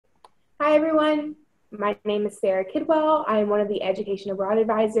Hi, everyone. My name is Sarah Kidwell. I am one of the Education Abroad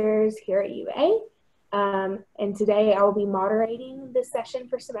advisors here at UA. And today I will be moderating this session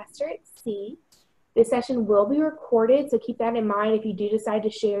for semester at C. This session will be recorded, so keep that in mind if you do decide to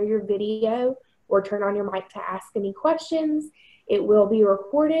share your video or turn on your mic to ask any questions. It will be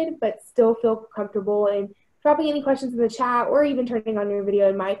recorded, but still feel comfortable in dropping any questions in the chat or even turning on your video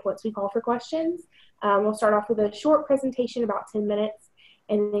and mic once we call for questions. We'll start off with a short presentation, about 10 minutes,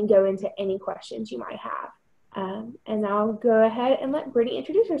 and then go into any questions you might have. And I'll go ahead and let Brittany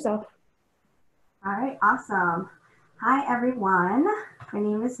introduce herself. All right, awesome. Hi, everyone. My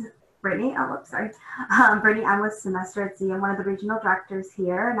name is Brittany. Brittany, I'm with Semester at C. I'm one of the regional directors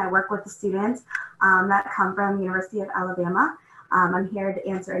here, and I work with the students that come from the University of Alabama. I'm here to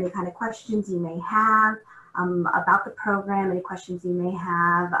answer any kind of questions you may have about the program, any questions you may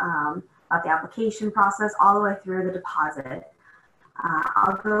have about the application process, all the way through the deposit.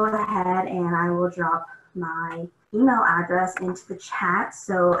 I'll go ahead and I will drop my email address into the chat.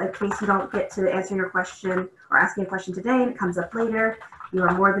 So in case you don't get to answer your question or asking a question today and it comes up later, you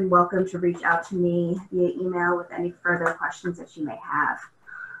are more than welcome to reach out to me via email with any further questions that you may have.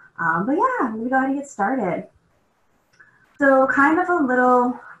 But yeah, I'm gonna go ahead and get started. So kind of a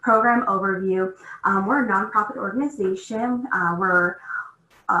little program overview. We're a nonprofit organization.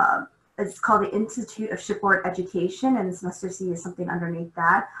 It's called the Institute of Shipboard Education, and Semester C is something underneath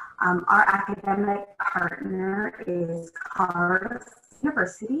that. Our academic partner is Colorado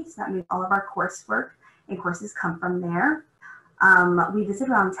University, so that means all of our coursework and courses come from there. We visit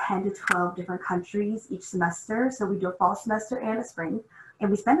around 10 to 12 different countries each semester, so we do a fall semester and a spring,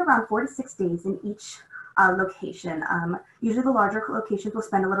 and we spend around 4 to 6 days in each location. Usually the larger locations will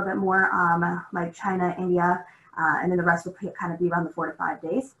spend a little bit more, like China, India, and then the rest will kind of be around the 4 to 5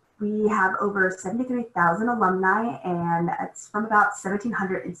 days. We have over 73,000 alumni, and it's from about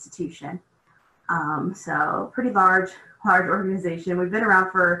 1,700 institutions. So pretty large organization. We've been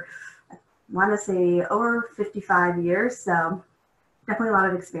around for, I want to say, over 55 years, so definitely a lot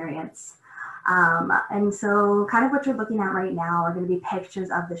of experience. And so kind of what you're looking at right now are going to be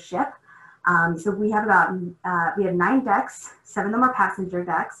pictures of the ship. So we have we have 9 decks, 7 of them are passenger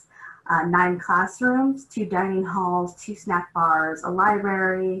decks. 9 classrooms, 2 dining halls, 2 snack bars, a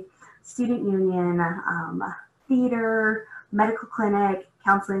library, student union, theater, medical clinic,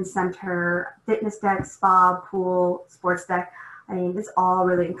 counseling center, fitness deck, spa, pool, sports deck. I mean, it's all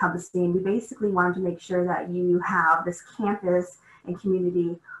really encompassing. We basically wanted to make sure that you have this campus and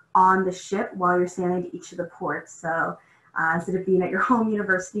community on the ship while you're sailing to each of the ports. So instead of being at your home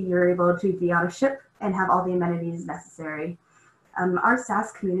university, you're able to be on a ship and have all the amenities necessary. Our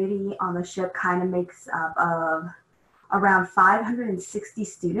SAS community on the ship kind of makes up of around 560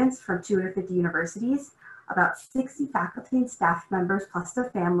 students from 250 universities, about 60 faculty and staff members plus their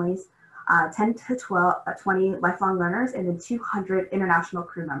families, 10 to 20 lifelong learners, and then 200 international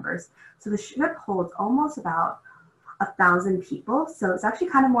crew members. So the ship holds almost about 1,000 people. So it's actually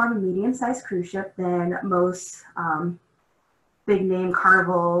kind of more of a medium-sized cruise ship than most big name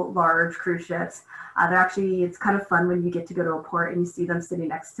Carnival large cruise ships. It's kind of fun when you get to go to a port and you see them sitting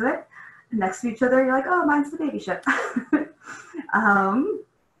next to each other. You're like, oh, mine's the baby ship. But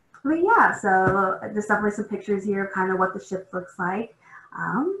yeah, so there's definitely some pictures here of kind of what the ship looks like.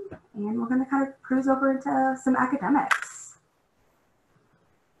 And we're going to kind of cruise over into some academics.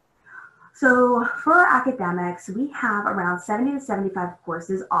 So for our academics, we have around 70 to 75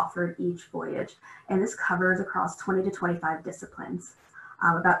 courses offered each voyage, and this covers across 20 to 25 disciplines.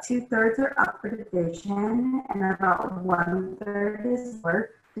 About 2/3 are upper division, and about 1/3 is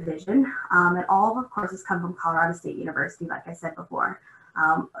lower division. And all of the courses come from Colorado State University, like I said before.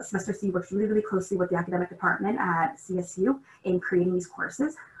 Semester C works really, really closely with the academic department at CSU in creating these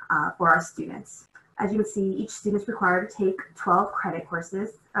courses for our students. As you can see, each student is required to take 12 credit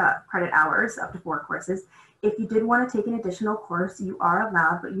hours, up to 4 courses. If you did want to take an additional course, you are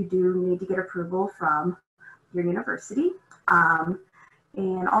allowed, but you do need to get approval from your university.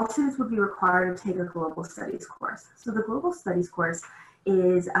 And all students would be required to take a global studies course. So the global studies course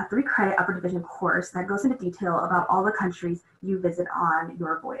is a 3-credit upper division course that goes into detail about all the countries you visit on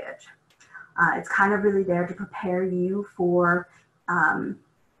your voyage. It's kind of really there to prepare you for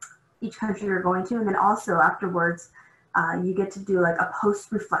each country you're going to, and then also afterwards you get to do like a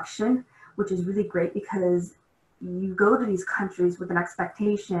post-reflection, which is really great because you go to these countries with an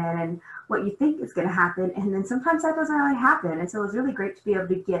expectation and what you think is going to happen, and then sometimes that doesn't really happen. And so it's really great to be able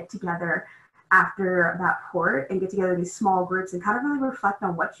to get together after that port and get together in these small groups and kind of really reflect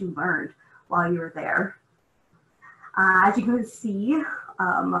on what you learned while you were there. As you can see,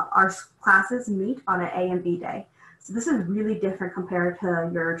 our classes meet on an A and B day. So this is really different compared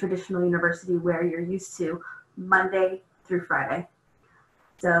to your traditional university where you're used to Monday through Friday.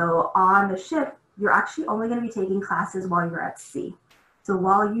 So on the ship, you're actually only going to be taking classes while you're at sea. So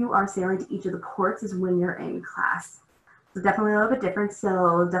while you are sailing to each of the ports is when you're in class. So definitely a little bit different.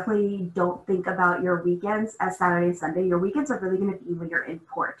 So definitely don't think about your weekends as Saturday and Sunday. Your weekends are really going to be when you're in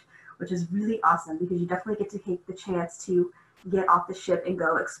port, which is really awesome because you definitely get to take the chance to get off the ship and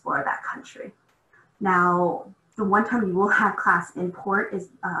go explore that country. Now, the one time you will have class in port is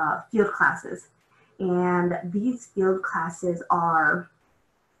field classes. And these field classes are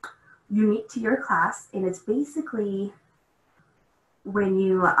unique to your class, and it's basically when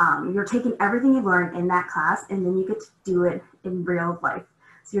you're taking everything you learn in that class, and then you get to do it in real life.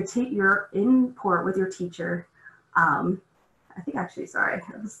 So you're in port with your teacher. I think actually, sorry,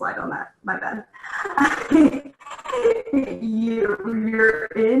 I have a slide on that. My bad. You're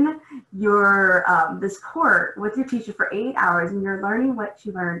in your this port with your teacher for 8 hours, and you're learning what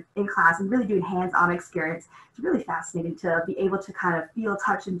you learned in class and really doing hands-on experience. It's really fascinating to be able to kind of feel,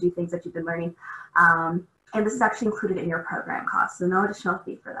 touch, and do things that you've been learning. And this is actually included in your program cost, so no additional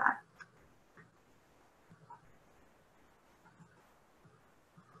fee for that.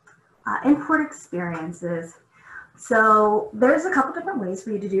 Import experiences. So there's a couple different ways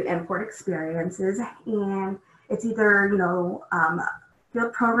for you to do import experiences, and it's either,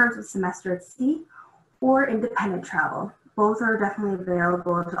 field programs with Semester at Sea or independent travel. Both are definitely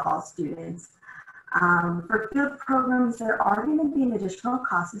available to all students. For field programs, there are going to be an additional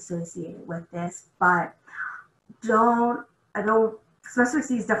cost associated with this, but Semester at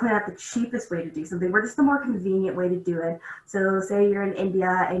Sea is definitely not the cheapest way to do something. We're just the more convenient way to do it. So say you're in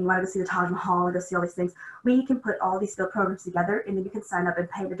India and you want to go see the Taj Mahal and go see all these things, we can put all these field programs together, and then you can sign up and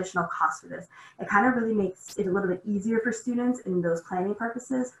pay an additional cost for this. It kind of really makes it a little bit easier for students in those planning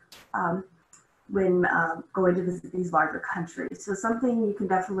purposes when going to visit these larger countries. So something you can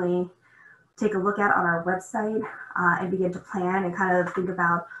definitely take a look at on our website and begin to plan and kind of think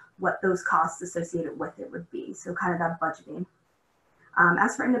about what those costs associated with it would be. So kind of that budgeting.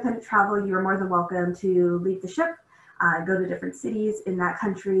 As for independent travel, you are more than welcome to leave the ship, go to different cities in that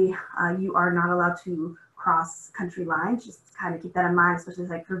country. You are not allowed to cross country lines, just kind of keep that in mind, especially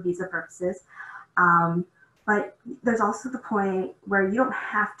like for visa purposes. But there's also the point where you don't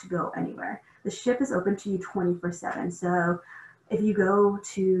have to go anywhere. The ship is open to you 24/7. So if you go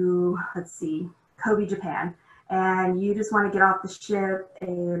to, let's see, Kobe, Japan, and you just want to get off the ship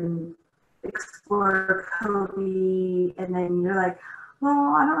and explore Kobe, and then you're like,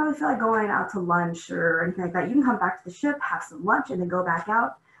 well, I don't really feel like going out to lunch or anything like that. You can come back to the ship, have some lunch, and then go back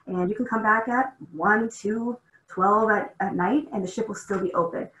out. And you can come back at 1, 2, 12 at night, and the ship will still be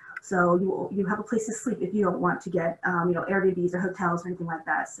open. So you have a place to sleep if you don't want to get Airbnbs or hotels or anything like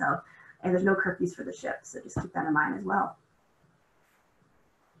that. So, and there's no curfews for the ship, so just keep that in mind as well.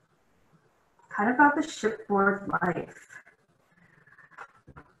 Kind of about the shipboard life.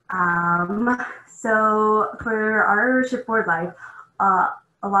 So for our shipboard life,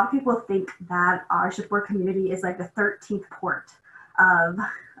 a lot of people think that our shipboard community is like the 13th port of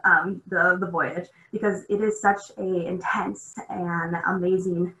the voyage, because it is such a intense and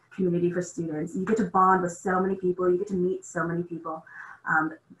amazing community for students. You get to bond with so many people, you get to meet so many people.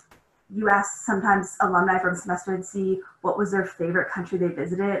 You ask sometimes alumni from Semester at Sea what was their favorite country they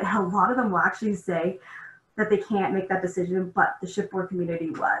visited, and a lot of them will actually say that they can't make that decision, but the shipboard community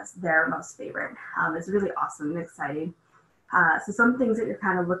was their most favorite. It's really awesome and exciting. So some things that you're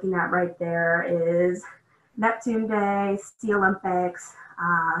kind of looking at right there is Neptune Day, Sea Olympics,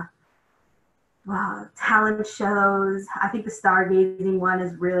 talent shows. I think the stargazing one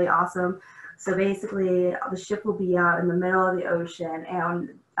is really awesome. So basically the ship will be out in the middle of the ocean,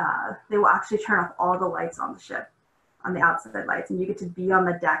 and they will actually turn off all the lights on the ship, on the outside lights, and you get to be on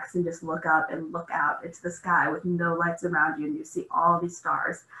the decks and just look up and look out into the sky with no lights around you, and you see all these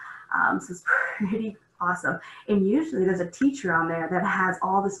stars. So it's pretty awesome. And usually there's a teacher on there that has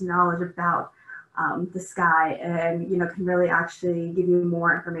all this knowledge about the sky, and can really actually give you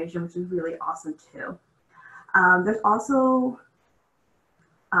more information, which is really awesome too. There's also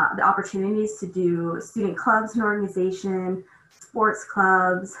the opportunities to do student clubs and organization, sports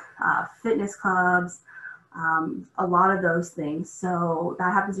clubs, fitness clubs, a lot of those things. So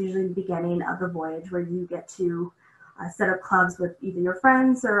that happens usually in the beginning of the voyage, where you get to set up clubs with either your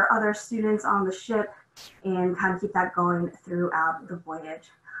friends or other students on the ship and kind of keep that going throughout the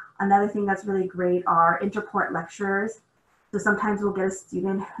voyage. Another thing that's really great are interport lecturers. So sometimes we'll get a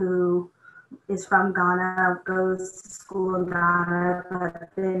student who is from Ghana, goes to school in Ghana, but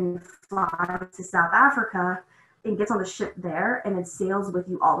then flies to South Africa and gets on the ship there, and it sails with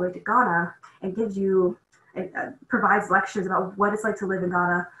you all the way to Ghana and gives you it provides lectures about what it's like to live in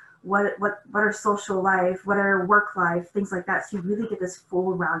Ghana, what are social life, what are work life, things like that. So you really get this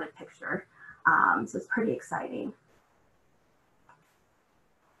full rounded picture. So it's pretty exciting.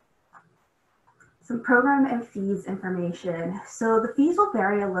 Some program and fees information. So the fees will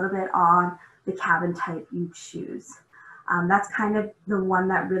vary a little bit on the cabin type you choose. That's kind of the one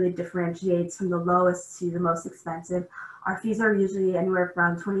that really differentiates from the lowest to the most expensive. Our fees are usually anywhere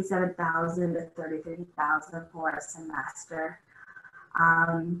from $27,000 to $33,000 for a semester.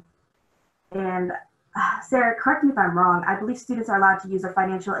 And Sarah, correct me if I'm wrong, I believe students are allowed to use their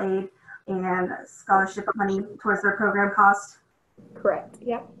financial aid and scholarship money towards their program cost? Correct,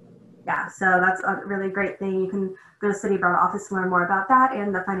 yep. Yeah, so that's a really great thing. You can go to Study Abroad office to learn more about that,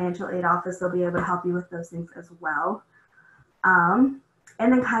 and the financial aid office, they'll be able to help you with those things as well. And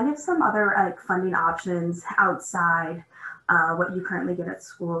then kind of some other like funding options outside what you currently get at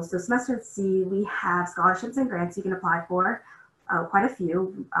school. So semester at C, we have scholarships and grants you can apply for, quite a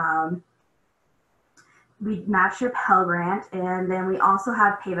few. We match your Pell Grant, and then we also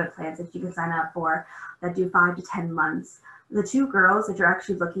have payment plans that you can sign up for that do 5 to 10 months. The two girls that you're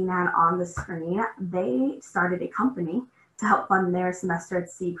actually looking at on the screen, they started a company to help fund their semester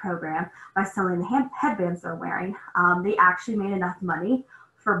at sea program by selling the headbands they're wearing. They actually made enough money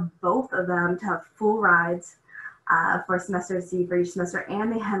for both of them to have full rides for semester at sea for each semester,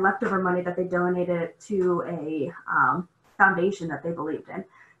 and they had leftover money that they donated to a foundation that they believed in.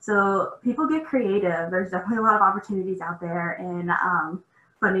 So people get creative. There's definitely a lot of opportunities out there in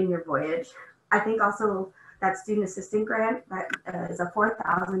funding your voyage. I think also that student assistant grant, that is a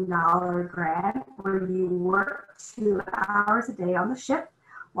 $4,000 grant where you work 2 hours a day on the ship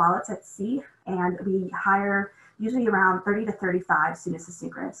while it's at sea, and we hire usually around 30 to 35 student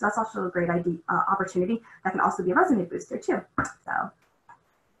assistant grants. So that's also a great opportunity. That can also be a resume booster too. So,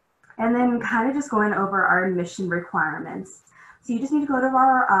 and then kind of just going over our admission requirements. So you just need to go to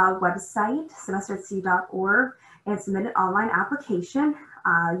our website, semesteratsea.org, and submit an online application.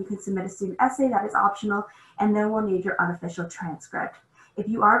 You can submit a student essay, that is optional, and then we'll need your unofficial transcript. If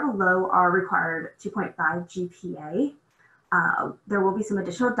you are below our required 2.5 GPA, there will be some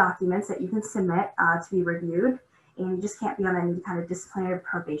additional documents that you can submit to be reviewed, and you just can't be on any kind of disciplinary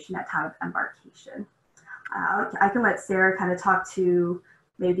probation at time of embarkation. I can let Sarah kind of talk to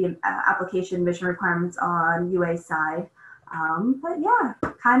maybe the application admission requirements on UA side. But yeah,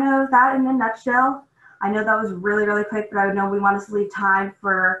 kind of that in a nutshell. I know that was really, really quick, but I know we want to leave time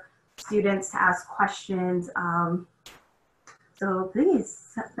for students to ask questions. So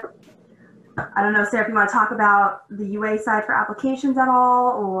please, I don't know, Sarah, if you want to talk about the UA side for applications at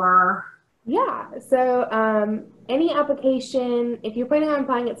all, or? Yeah, so any application, if you're planning on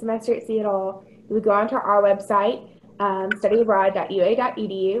applying at Semester at Sea at all, you would go onto our website,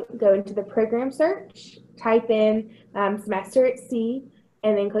 studyabroad.ua.edu, go into the program search, type in Semester at Sea,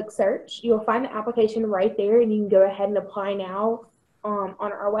 and then click search. You'll find the application right there, and you can go ahead and apply now on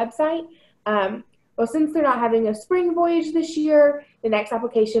our website. Well, since they're not having a spring voyage this year, the next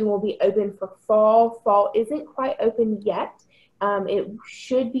application will be open for fall. Fall isn't quite open yet. It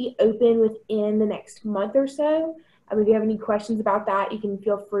should be open within the next month or so. If you have any questions about that, you can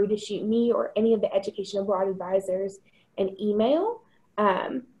feel free to shoot me or any of the Education Abroad advisors an email.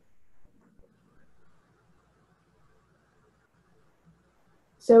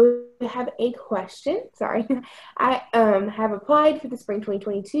 So we have a question, sorry. I have applied for the spring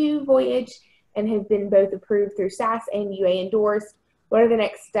 2022 voyage and have been both approved through SAS and UA endorsed. What are the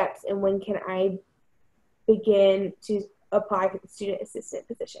next steps, and when can I begin to apply for the student assistant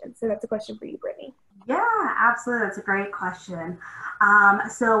position? So that's a question for you, Brittany. Yeah, absolutely. That's a great question.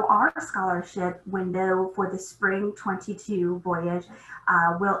 So our scholarship window for the spring 22 voyage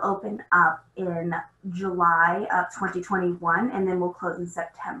will open up in July of 2021, and then we'll close in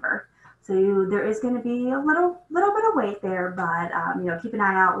September. So there is going to be a little bit of wait there, but you know, keep an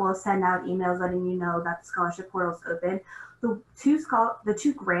eye out. We'll send out emails letting you know that the scholarship portal is open. The two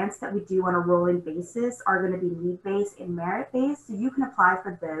grants that we do on a rolling basis are going to be need-based and merit-based, so you can apply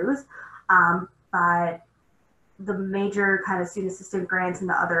for those. But the major kind of student assistant grants and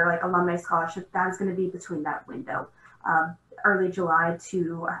the other like alumni scholarship, that is going to be between that window, early July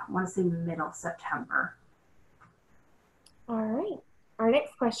to, I want to say, middle September. All right. Our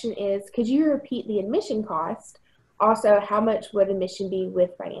next question is, could you repeat the admission cost? Also, how much would admission be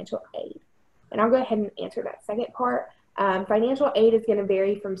with financial aid? And I'll go ahead and answer that second part. Financial aid is going to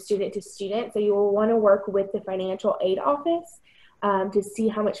vary from student to student, so you will want to work with the financial aid office to see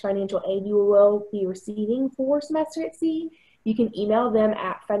how much financial aid you will be receiving for Semester at Sea. You can email them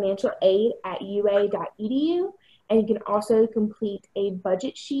at financialaid@ua.edu, And you can also complete a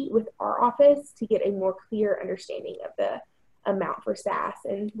budget sheet with our office to get a more clear understanding of the amount for SAS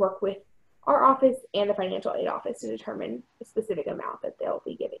and work with our office and the financial aid office to determine the specific amount that they'll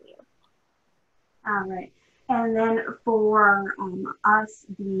be giving you. All right. And then for us,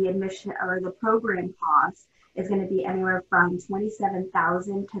 the admission or the program cost is going to be anywhere from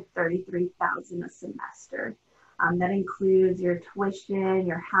 $27,000 to $33,000 a semester. That includes your tuition,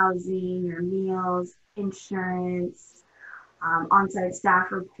 your housing, your meals, insurance, on-site staff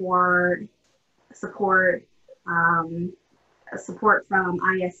support, support from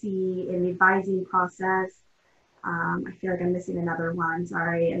ISE in the advising process. I feel like I'm missing another one,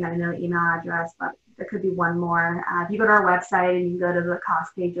 sorry, and I know email address, but there could be one more. If you go to our website and you go to the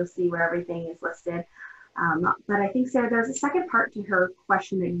cost page, you'll see where everything is listed. But I think, Sarah, there's a second part to her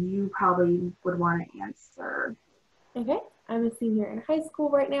question that you probably would want to answer. Okay, I'm a senior in high school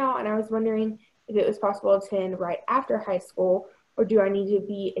right now, and I was wondering if it was possible to attend right after high school, or do I need to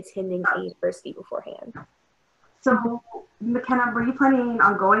be attending a university beforehand? So, McKenna, were you planning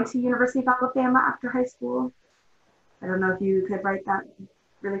on going to University of Alabama after high school? I don't know if you could write that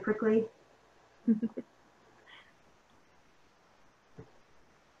really quickly.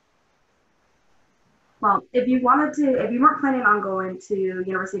 Well, if you weren't planning on going to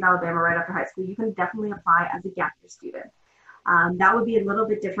University of Alabama right after high school, you can definitely apply as a gap year student. That would be a little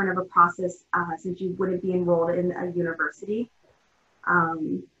bit different of a process since you wouldn't be enrolled in a university.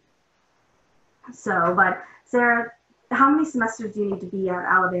 But Sarah, how many semesters do you need to be at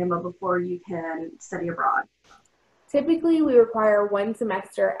Alabama before you can study abroad? Typically, we require 1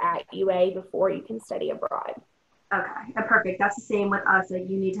 semester at UA before you can study abroad. Okay, perfect. That's the same with us. Like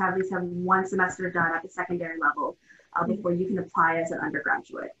you need to at least have 1 semester done at the secondary level before you can apply as an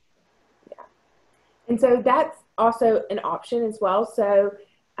undergraduate. Yeah, and so that's also an option as well. So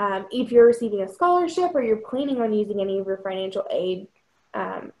if you're receiving a scholarship or you're planning on using any of your financial aid,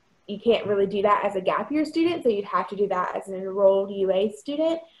 you can't really do that as a gap year student, so you'd have to do that as an enrolled UA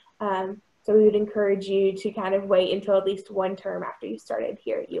student. So we would encourage you to kind of wait until at least 1 term after you started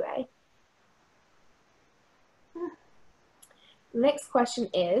here at UA. The next question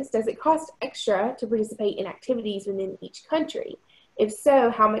is, does it cost extra to participate in activities within each country? If so,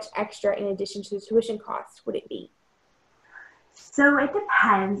 how much extra in addition to the tuition cost would it be? So it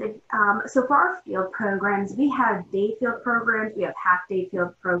depends. So for our field programs, we have day field programs, we have half day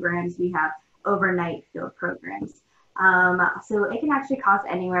field programs, we have overnight field programs. So it can actually cost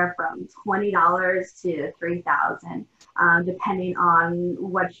anywhere from $20 to $3,000, depending on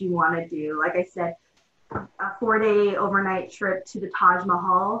what you want to do. Like I said, a 4-day overnight trip to the Taj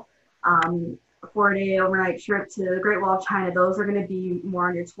Mahal, a 4-day overnight trip to the Great Wall of China, those are going to be more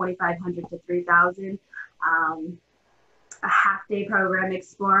under $2,500 to $3,000. A half-day program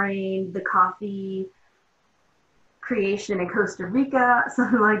exploring the coffee creation in Costa Rica,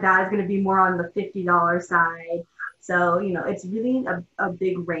 something like that, is going to be more on the $50 side. So, it's really a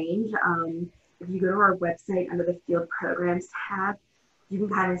big range. If you go to our website under the field programs tab, you can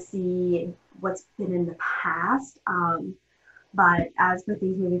kind of see what's been in the past. But as for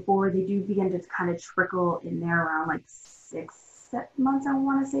things moving forward, they do begin to kind of trickle in there around like 6 months, I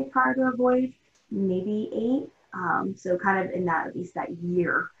want to say, prior to a voyage, maybe 8. So kind of in that, at least that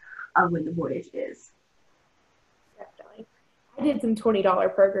year of when the voyage is. Definitely. I did some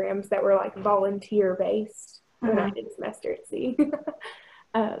 $20 programs that were like volunteer based when I did semester at sea.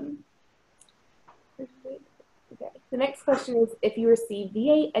 Okay. The next question is, if you receive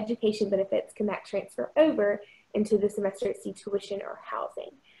VA education benefits, can that transfer over into the semester at sea tuition or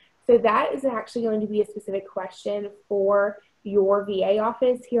housing? So that is actually going to be a specific question for your VA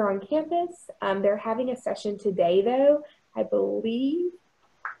office here on campus. They're having a session today, though. I believe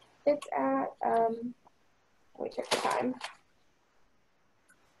it's at, let me check the time.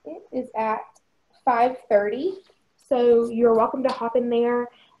 It is at 5:30. So you're welcome to hop in there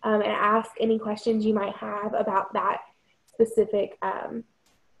and ask any questions you might have about that specific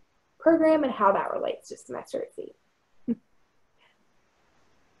program and how that relates to semester at sea.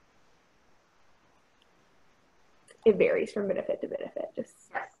 It varies from benefit to benefit.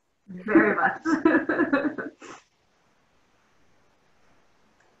 Just yes, very much.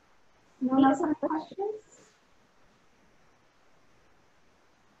 No other questions?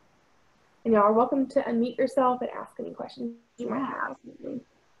 And y'all are welcome to unmute yourself and ask any questions you might have. Absolutely.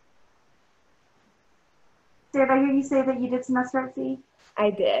 Did I hear you say that you did semester at sea?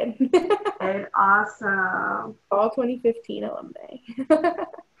 I did. Good, awesome. All 2015 alumni.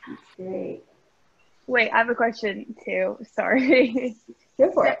 Great. Wait, I have a question too. Sorry.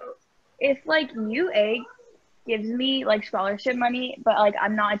 Go for it. If like UA gives me like scholarship money, but like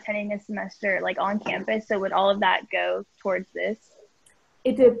I'm not attending a semester like on campus. So would all of that go towards this?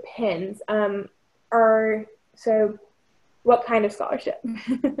 It depends. So what kind of scholarship?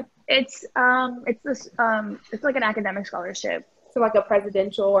 It's this it's like an academic scholarship. So like a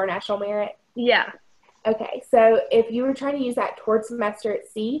presidential or national merit? Yeah. Okay, so if you were trying to use that towards semester at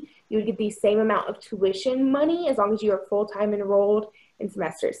C, you would get the same amount of tuition money as long as you are full-time enrolled in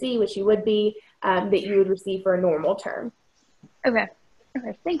semester at C, which you would be, that you would receive for a normal term. Okay.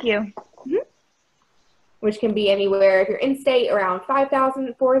 Okay. Thank you. Mm-hmm. Which can be anywhere, if you're in state, around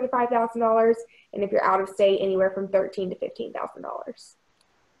 $4,000 to $5,000, and if you're out of state, anywhere from $13,000 to $15,000.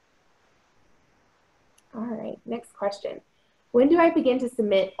 All right, next question. When do I begin to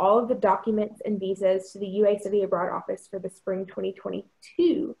submit all of the documents and visas to the UA Study Abroad office for the spring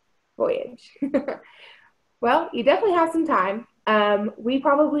 2022 voyage? Well, you definitely have some time. We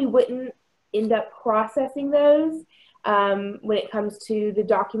probably wouldn't end up processing those when it comes to the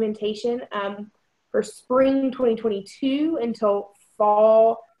documentation for spring 2022 until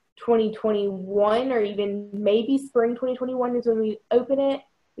fall 2021, or even maybe spring 2021 is when we open it.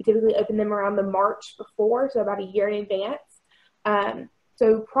 We typically open them around the March before, so about a year in advance.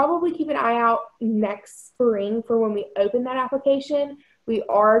 So probably keep an eye out next spring for when we open that application. We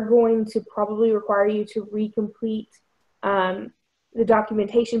are going to probably require you to recomplete the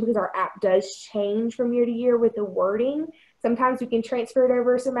documentation because our app does change from year to year with the wording. Sometimes we can transfer it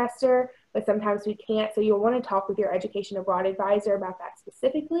over a semester, but sometimes we can't. So you'll want to talk with your education abroad advisor about that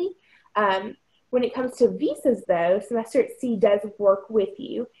specifically. When it comes to visas, though, Semester at Sea does work with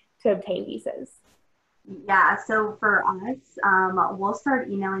you to obtain visas. Yeah, so for us, we'll start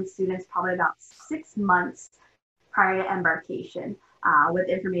emailing students probably about 6 months prior to embarkation with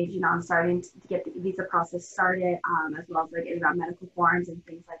information on starting to get the visa process started, as well as like about medical forms and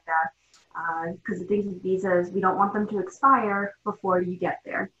things like that. Because the things with visas, we don't want them to expire before you get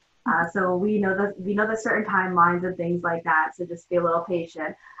there. So we know the certain timelines and things like that. So just be a little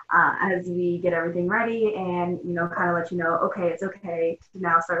patient as we get everything ready and kind of let you know, okay, it's okay to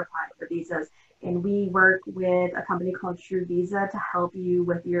now start applying for visas. And we work with a company called True Visa to help you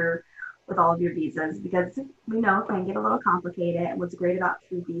with all of your visas, because we know it can get a little complicated. And what's great about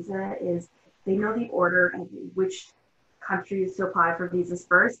True Visa is they know the order of which countries to apply for visas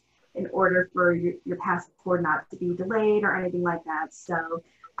first in order for your passport not to be delayed or anything like that. So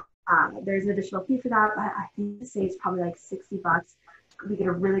there's an additional fee for that, but I think to say it's probably like $60. We get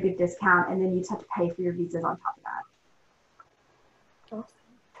a really good discount, and then you just have to pay for your visas on top of that. Awesome.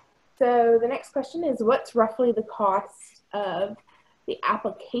 So the next question is, what's roughly the cost of the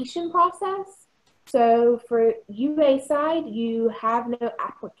application process? So for UA side, you have no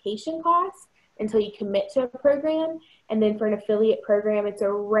application costs until you commit to a program. And then for an affiliate program, it's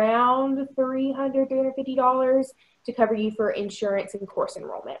around $300, $350 to cover you for insurance and course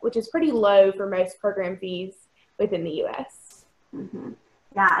enrollment, which is pretty low for most program fees within the US. Mm-hmm.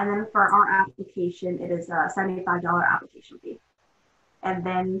 Yeah, and then for our application, it is a $75 application fee. And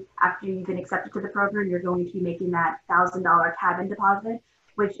then after you've been accepted to the program, you're going to be making that $1,000 cabin deposit,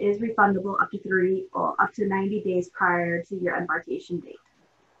 which is refundable up to 90 days prior to your embarkation date.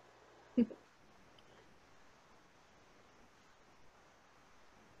 If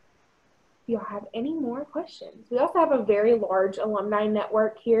y'all have any more questions. We also have a very large alumni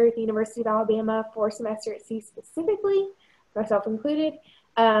network here at the University of Alabama for Semester at Sea specifically, myself included.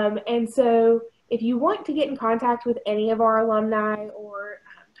 And so if you want to get in contact with any of our alumni or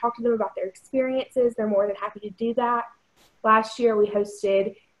talk to them about their experiences, they're more than happy to do that. Last year we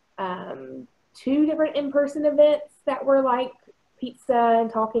hosted 2 different in-person events that were like pizza and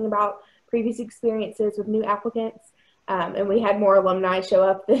talking about previous experiences with new applicants. And we had more alumni show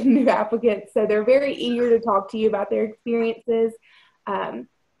up than new applicants. So they're very eager to talk to you about their experiences. So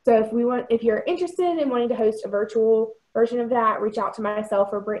if you're interested in wanting to host a virtual version of that, reach out to myself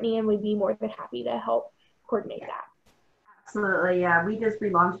or Brittany, and we'd be more than happy to help coordinate that. Absolutely, yeah. We just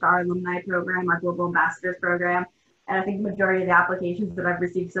relaunched our alumni program, our Global Ambassadors program, and I think the majority of the applications that I've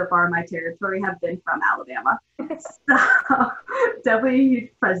received so far in my territory have been from Alabama. So definitely a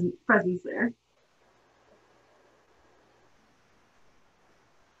huge presence there.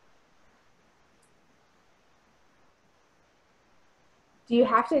 Do you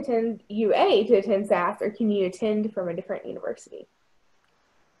have to attend UA to attend SAS, or can you attend from a different university?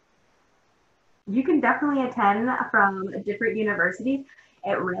 You can definitely attend from different universities.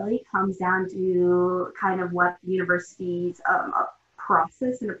 It really comes down to kind of what the university's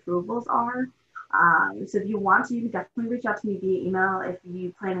process and approvals are. So if you want to, you can definitely reach out to me via email if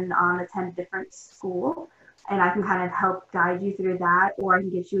you plan on attending a different school, and I can kind of help guide you through that, or I can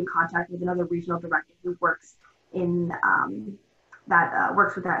get you in contact with another regional director who works in that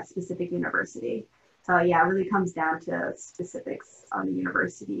works with that specific university. So yeah, it really comes down to specifics on the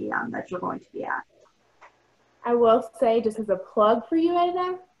university that you're going to be at. I will say, just as a plug for UA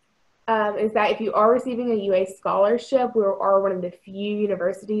though, is that if you are receiving a UA scholarship, we are one of the few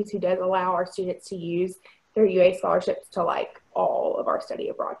universities who does allow our students to use their UA scholarships to like all of our study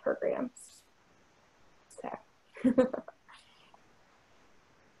abroad programs. So.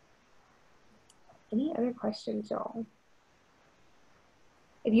 Any other questions, y'all?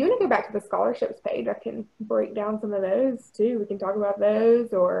 If you want to go back to the scholarships page, I can break down some of those too. We can talk about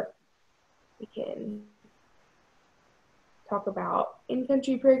those, or we can talk about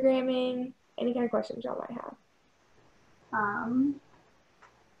in-country programming, any kind of questions y'all might have.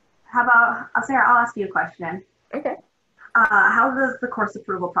 How about, Sarah, I'll ask you a question. Okay. How does the course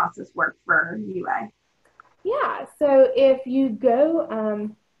approval process work for UA? Yeah, so if you go,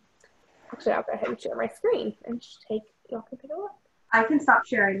 actually I'll go ahead and share my screen and y'all can take a look. I can stop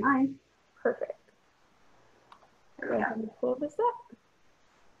sharing mine. Perfect. There we go. Let me pull this up.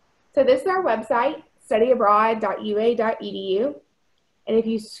 So this is our website, studyabroad.ua.edu. And if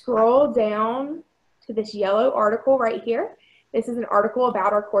you scroll down to this yellow article right here, this is an article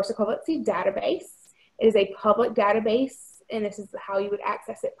about our course equivalency database. It is a public database, and this is how you would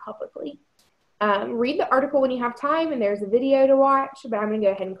access it publicly. Read the article when you have time, and there's a video to watch, but I'm going to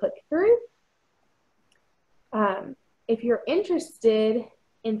go ahead and click through. If you're interested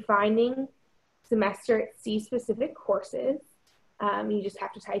in finding semester at C specific courses, you just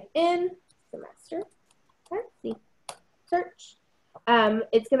have to type in semester at C, search.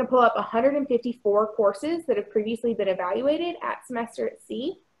 It's going to pull up 154 courses that have previously been evaluated at semester at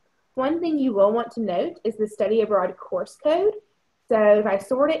C. One thing you will want to note is the study abroad course code. So if I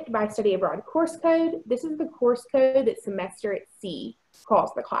sort it by study abroad course code, this is the course code that semester at C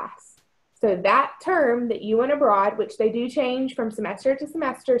calls the class. So that term that you went abroad, which they do change from semester to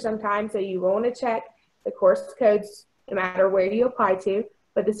semester sometimes, so you will want to check the course codes no matter where you apply to,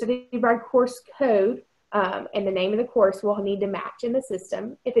 but the study abroad course code and the name of the course will need to match in the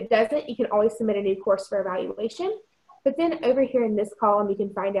system. If it doesn't, you can always submit a new course for evaluation. But then over here in this column, you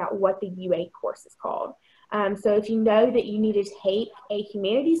can find out what the UA course is called. So if you know that you need to take a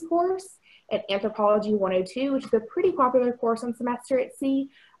humanities course at Anthropology 102, which is a pretty popular course on semester at C,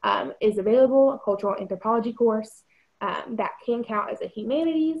 is available, a cultural anthropology course that can count as a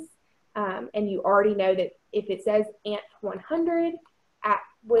humanities. And you already know that if it says Anth 100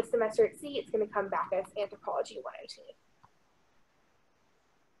 with semester at C, it's going to come back as Anthropology 102.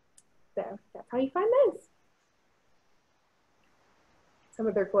 So that's how you find those. Some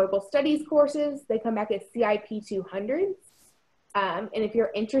of their global studies courses, they come back as CIP 200s. And if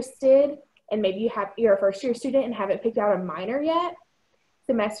you're interested, and maybe you're a first year student and haven't picked out a minor yet,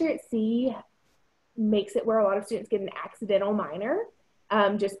 semester at C makes it where a lot of students get an accidental minor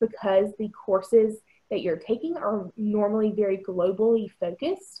just because the courses that you're taking are normally very globally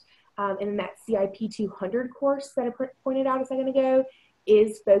focused. And that CIP 200 course that I pointed out a second ago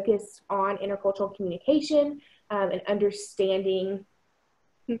is focused on intercultural communication and understanding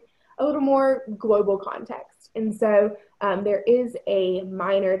a little more global context. And so there is a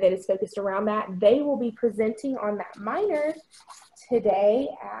minor that is focused around that. They will be presenting on that minor today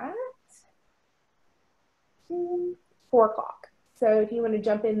at 4 o'clock. So if you want to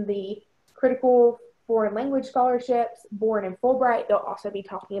jump in the critical foreign language scholarships, Bourne and Fulbright, they'll also be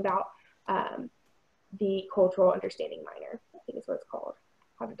talking about the cultural understanding minor, I think is what it's called.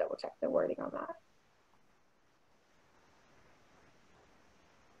 I'll have to double check the wording on that.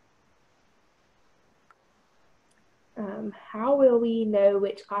 How will we know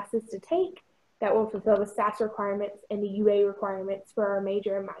which classes to take that will fulfill the SAS requirements and the UA requirements for our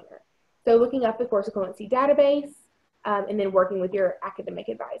major and minor? So looking up the course equivalency database and then working with your academic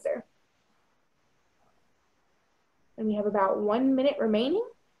advisor. And we have about 1 minute remaining.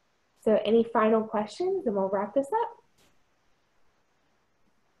 So any final questions, and we'll wrap this up.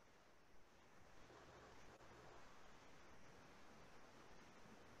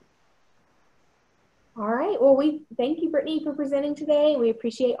 All right, well, we thank you, Brittany, for presenting today. We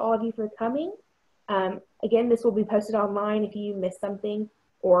appreciate all of you for coming. Again, this will be posted online if you missed something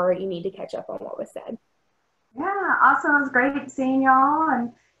or you need to catch up on what was said. Yeah, awesome. It was great seeing y'all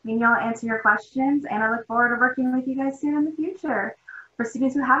and meeting y'all answer your questions. And I look forward to working with you guys soon in the future for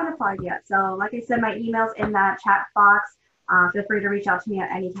students who haven't applied yet. So like I said, my email's in that chat box. Feel free to reach out to me at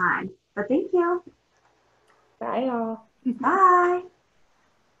any time. But thank you. Bye, y'all. Bye.